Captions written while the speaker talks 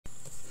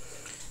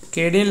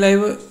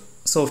KDENLive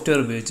Software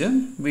ഉപയോഗിച്ച്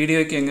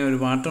വീഡിയോയ്ക്ക് എങ്ങനെ ഒരു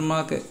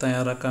വാട്ടർമാർക്ക്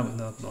തയ്യാറാക്കാം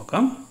എന്ന് നമുക്ക്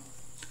നോക്കാം.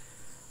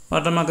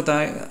 വാട്ടർമാർക്ക്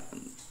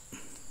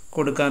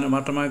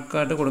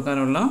വാട്ടർമാർക്കായിട്ട്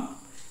കൊടുക്കാനുള്ള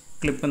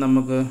ക്ലിപ്പ്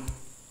നമുക്ക്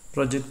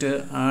പ്രൊജക്റ്റ്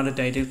ആഡ്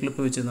ടൈറ്റിൽ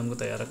ക്ലിപ്പ് വെച്ച് നമുക്ക്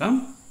തയ്യാറാക്കാം.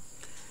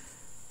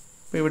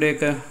 അപ്പോൾ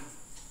ഇവിടെയൊക്കെ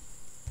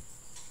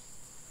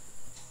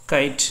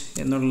കൈറ്റ്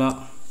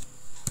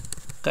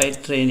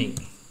ട്രെയിനിങ്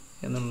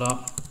എന്നുള്ള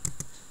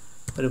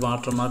ഒരു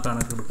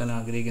വാട്ടർമാർക്കാണ് കൊടുക്കാൻ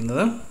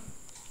ആഗ്രഹിക്കുന്നത്.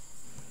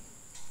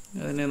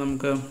 അതിനെ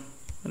നമുക്ക്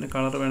അതിൻ്റെ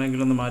കളർ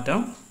വേണമെങ്കിൽ ഒന്ന് മാറ്റാം.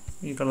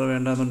 ഈ കളർ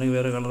വേണ്ടാന്നുണ്ടെങ്കിൽ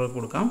വേറെ കളർ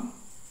കൊടുക്കാം.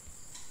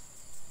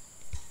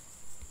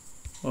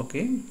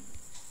 ഓക്കെ,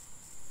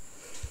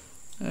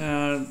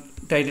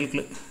 ടൈറ്റിൽ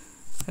ക്ലിപ്പ്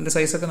അതിൻ്റെ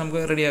സൈസൊക്കെ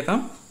നമുക്ക് റെഡിയാക്കാം.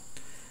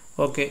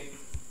 ഓക്കെ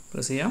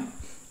പ്രസ് ചെയ്യാം.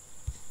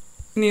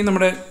 ഇനി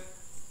നമ്മുടെ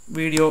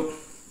വീഡിയോ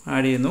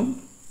ആഡ് ചെയ്യുന്നു.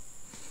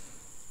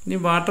 ഇനി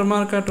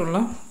വാട്ടർമാർക്കായിട്ടുള്ള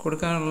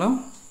കൊടുക്കാനുള്ള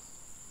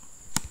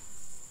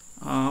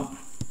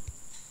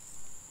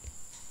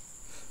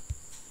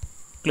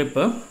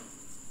ക്ലിപ്പ്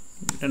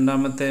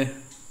രണ്ടാമത്തെ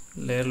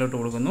ലെയറിലോട്ട്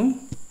കൊടുക്കുന്നു.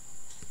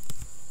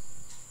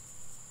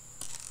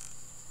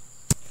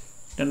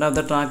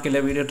 രണ്ടാമത്തെ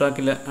വീഡിയോ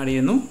ട്രാക്കിൽ ആഡ്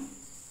ചെയ്യുന്നു.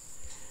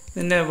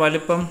 ഇതിൻ്റെ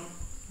വലിപ്പം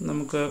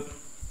നമുക്ക്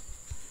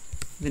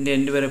ഇതിൻ്റെ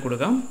എൻഡ് വരെ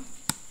കൊടുക്കാം.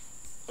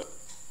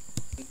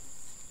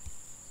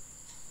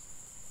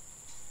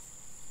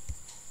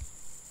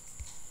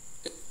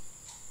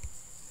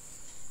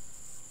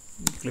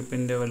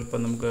 ക്ലിപ്പിൻ്റെ വലിപ്പം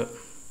നമുക്ക്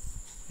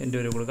എൻഡ്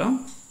വരെ കൊടുക്കാം.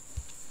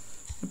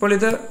 ഇപ്പോൾ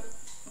ഇത്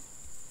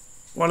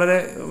വളരെ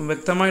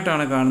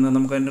വ്യക്തമായിട്ടാണ് കാണുന്നത്.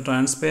 നമുക്ക് അതിൻ്റെ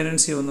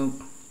ട്രാൻസ്പെറൻസി ഒന്ന്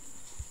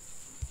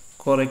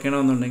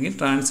കുറയ്ക്കണമെന്നുണ്ടെങ്കിൽ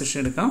ട്രാൻസിഷൻ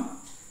എടുക്കാം.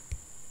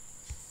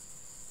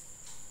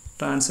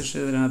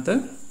 ട്രാൻസിഷനകത്ത്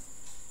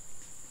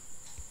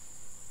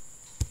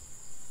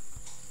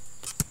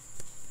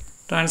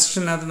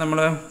നമ്മൾ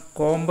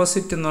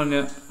കോമ്പോസിറ്റ്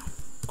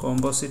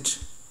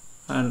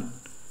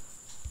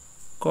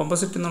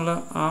എന്നുള്ള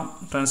ആ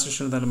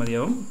ട്രാൻസിഷൻ എടുത്താൽ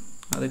മതിയാവും.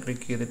 അത്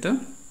ക്ലിക്ക് ചെയ്തിട്ട്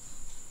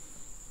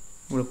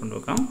ഇവിടെ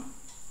കൊണ്ടുവെക്കാം.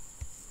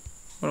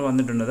 ഇവിടെ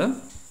വന്നിട്ടുണ്ടത്.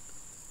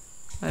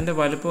 അതിൻ്റെ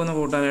വലിപ്പം ഒന്ന്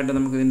കൂട്ടാനായിട്ട്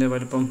നമുക്കിതിൻ്റെ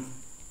വലിപ്പം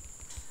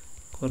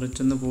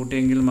കുറച്ചൊന്ന്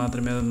കൂട്ടിയെങ്കിൽ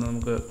മാത്രമേ അതൊന്ന്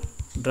നമുക്ക്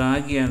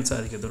ഡ്രാഗ് ചെയ്യാൻ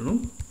സാധിക്കത്തുള്ളൂ.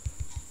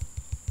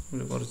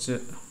 ഒരു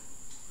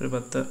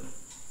 10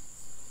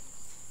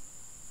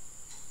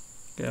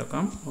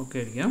 ആക്കാം. ഓക്കെ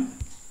അടിക്കാം.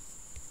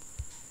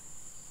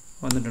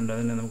 വന്നിട്ടുണ്ട്.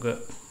 അതിനെ നമുക്ക്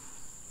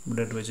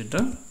ഇവിടെ ഇട്ട് വെച്ചിട്ട്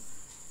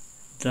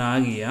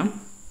ഡ്രാഗ് ചെയ്യാം.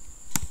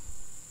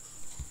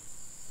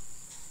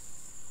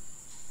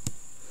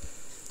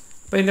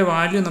 അപ്പോൾ ഇതിൻ്റെ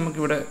വാല്യൂ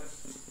നമുക്കിവിടെ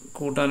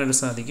കൂട്ടാനായിട്ട്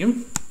സാധിക്കും.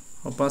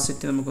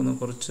 ഒപ്പാസിറ്റി നമുക്കൊന്ന്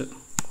കുറച്ച്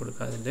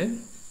കൊടുക്കാം അതിൻ്റെ.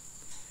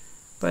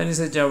 അപ്പോൾ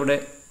അതനുസരിച്ച് അവിടെ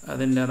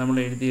അതിൻ്റെ നമ്മൾ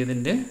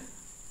എഴുതിയതിൻ്റെ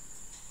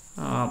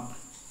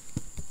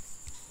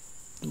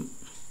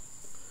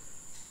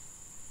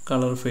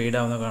കളർ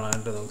ഫെയ്ഡാവുന്ന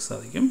കാണാനായിട്ട് നമുക്ക്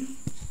സാധിക്കും.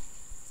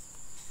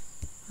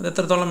 അത്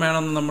എത്രത്തോളം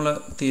വേണമെന്ന് നമ്മൾ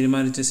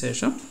തീരുമാനിച്ച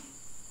ശേഷം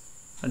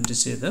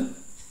അഡ്ജസ്റ്റ് ചെയ്ത്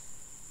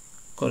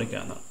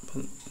കുറയ്ക്കാവുന്നതാണ്.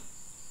 അപ്പം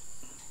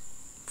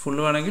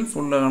ഫുള്ള് വേണമെങ്കിൽ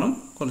ഫുള്ള് കാണും.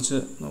 കുറച്ച്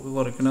നമുക്ക്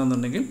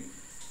കുറയ്ക്കണമെന്നുണ്ടെങ്കിൽ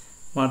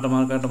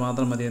വാട്ടർമാർക്കായിട്ട്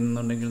മാത്രം മതി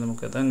എന്നുണ്ടെങ്കിൽ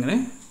നമുക്കത് അങ്ങനെ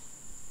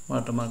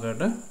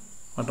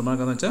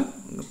വാട്ടർമാർക്കെന്ന് വെച്ചാൽ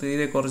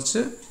തീരെ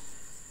കുറച്ച്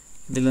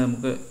ഇതിൽ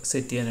നമുക്ക്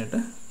സെറ്റ് ചെയ്യാനായിട്ട്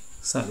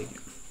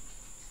സാധിക്കും.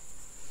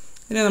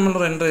 ഇനി നമ്മൾ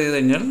റെൻഡർ ചെയ്ത്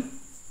കഴിഞ്ഞാൽ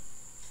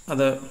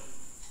അത്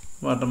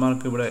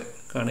വാട്ടർമാർക്ക് ഇവിടെ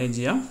കാണുകയും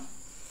ചെയ്യാം.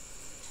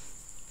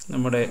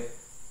 നമ്മുടെ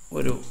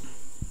ഒരു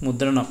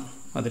മുദ്രണം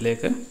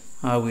അതിലേക്ക്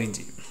ആവുകയും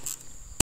ചെയ്യും.